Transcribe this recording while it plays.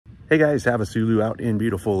Hey guys, HavasuLew out in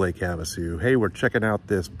beautiful Lake Havasu. Hey, we're checking out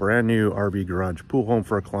this brand new RV garage pool home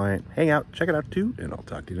for a client. Hang out, check it out too, and I'll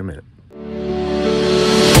talk to you in a minute.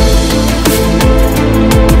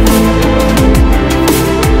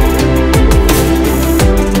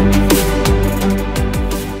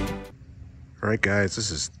 All right guys, this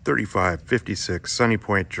is 3556 Sunny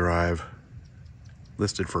Point Drive,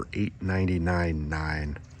 listed for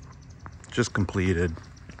 $899.9. Just completed.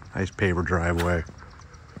 Nice paver driveway.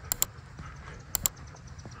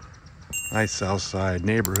 Nice south side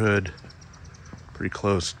neighborhood, pretty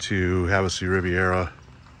close to Havasu Riviera.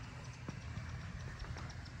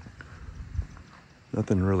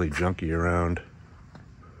 Nothing really junky around.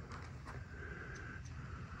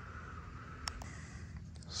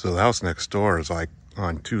 So the house next door is like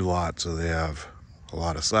on 2 lots, so they have a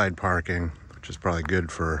lot of side parking, which is probably good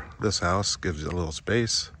for this house, gives it a little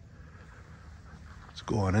space. Let's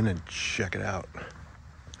go on in and check it out.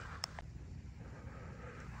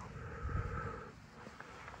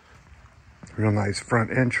 Real nice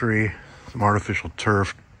front entry, some artificial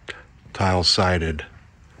turf, tile sided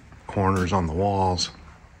corners on the walls,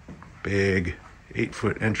 big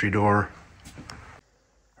 8-foot entry door.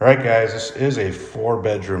 All right guys, this is a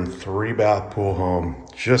 4-bedroom, 3-bath pool home,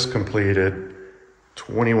 just completed,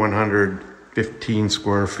 2,115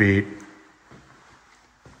 square feet.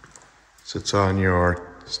 Sits on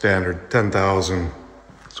your standard 10,000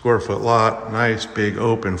 square foot lot, nice big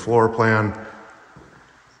open floor plan.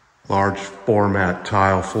 Large format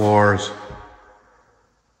tile floors.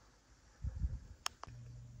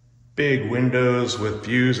 Big windows with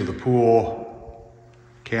views of the pool.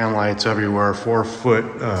 Can lights everywhere, 4-foot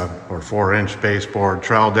or 4-inch baseboard,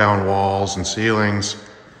 trowel down walls and ceilings.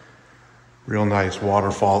 Real nice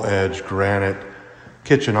waterfall edge, granite.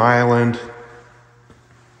 Kitchen island.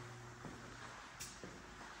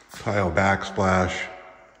 Tile backsplash.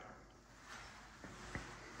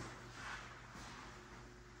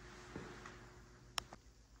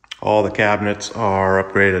 All the cabinets are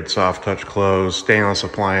upgraded soft touch close, stainless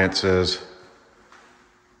appliances.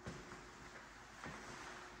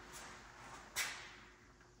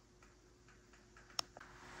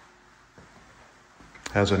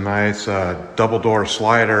 Has a nice double door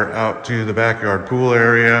slider out to the backyard pool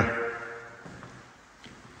area.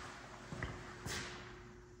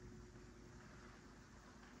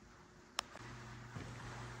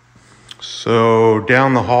 So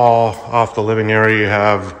down the hall off the living area you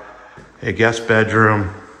have a guest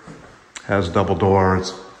bedroom, has double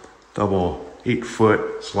doors, double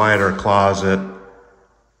 8-foot slider closet.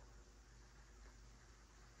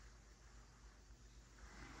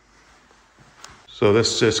 So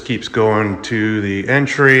this just keeps going to the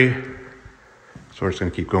entry. So we're just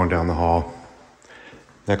gonna keep going down the hall.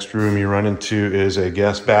 Next room you run into is a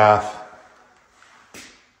guest bath.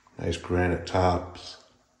 Nice granite tops,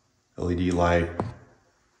 LED light,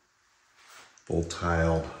 full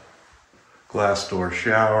tile. Glass door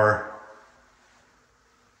shower.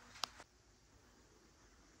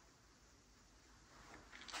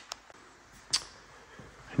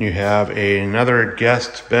 And you have another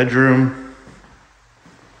guest bedroom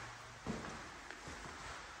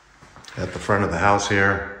at the front of the house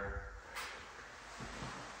here.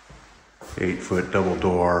 8-foot double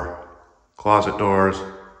door, closet doors.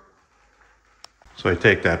 So I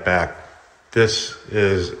take that back. This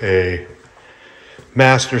is a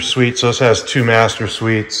master suite, so this has 2 master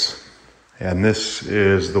suites, and this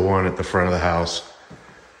is the one at the front of the house.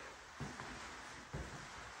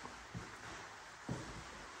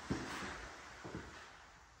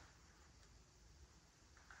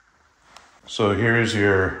 So here's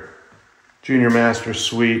your junior master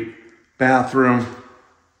suite bathroom.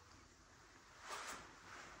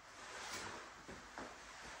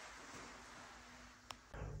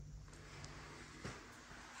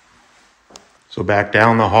 So back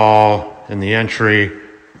down the hall in the entry,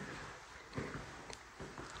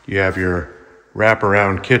 you have your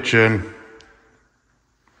wraparound kitchen,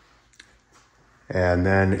 and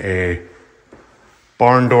then a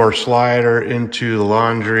barn door slider into the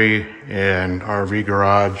laundry and RV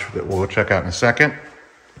garage that we'll check out in a second.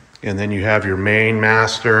 And then you have your main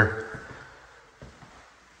master.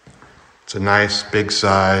 It's a nice big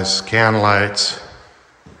size, can lights,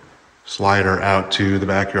 slider out to the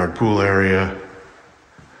backyard pool area.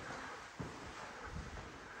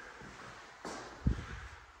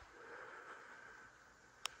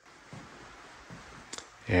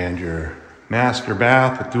 And your master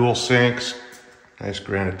bath with dual sinks, nice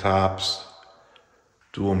granite tops,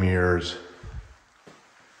 dual mirrors.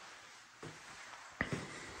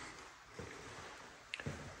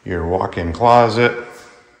 Your walk-in closet.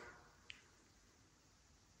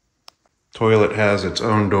 Toilet has its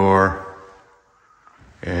own door,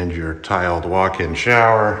 and your tiled walk-in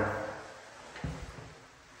shower.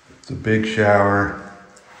 It's a big shower,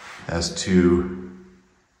 has 2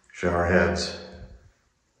 shower heads.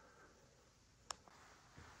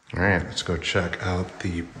 All right, let's go check out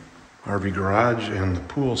the RV garage and the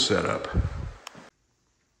pool setup.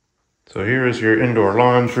 So here is your indoor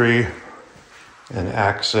laundry and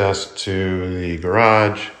access to the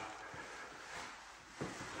garage.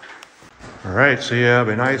 All right, so you have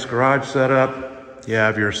a nice garage setup. You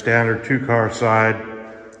have your standard 2-car side.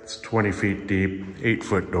 It's 20 feet deep,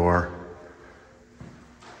 8-foot door.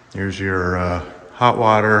 Here's your hot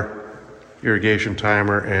water, irrigation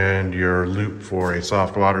timer, and your loop for a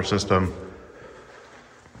soft water system.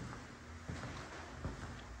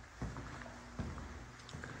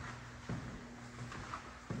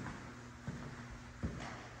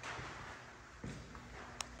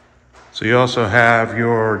 So you also have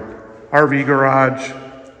your RV garage,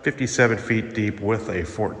 57 feet deep with a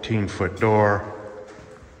 14-foot door.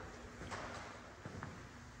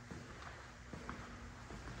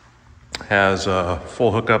 Has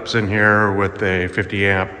full hookups in here with a 50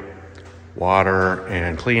 amp water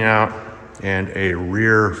and clean out, and a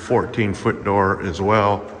rear 14-foot door as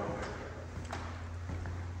well.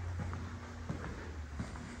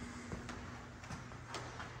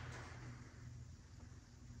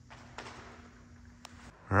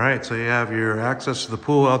 All right, so you have your access to the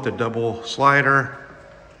pool out the double slider.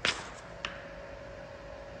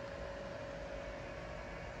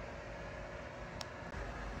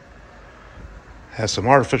 Has some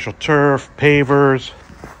artificial turf, pavers.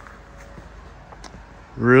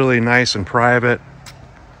 Really nice and private.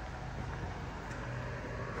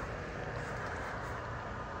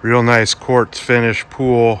 Real nice quartz finish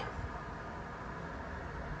pool.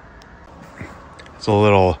 It's a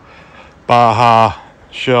little Baja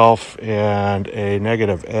shelf and a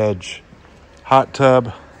negative edge hot tub.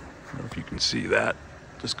 I don't know if you can see that.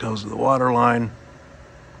 Just goes to the water line.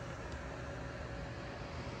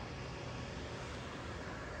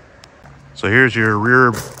 So here's your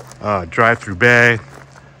rear drive-through bay.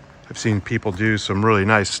 I've seen people do some really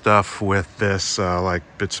nice stuff with this, like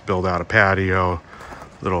it's built out a patio,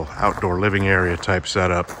 little outdoor living area type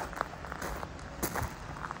setup.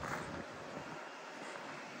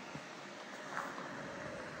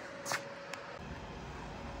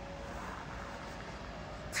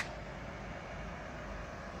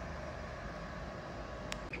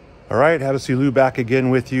 All right, HavasuLew back again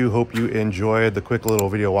with you. Hope you enjoyed the quick little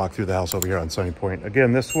video walk through the house over here on Sunny Point.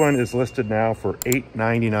 Again, this one is listed now for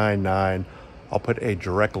 $899.9. I'll put a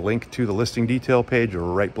direct link to the listing detail page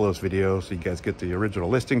right below this video so you guys get the original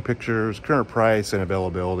listing pictures, current price, and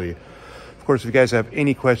availability. Of course, if you guys have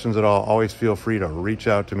any questions at all, always feel free to reach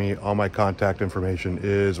out to me. All my contact information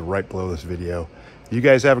is right below this video. You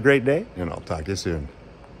guys have a great day, and I'll talk to you soon.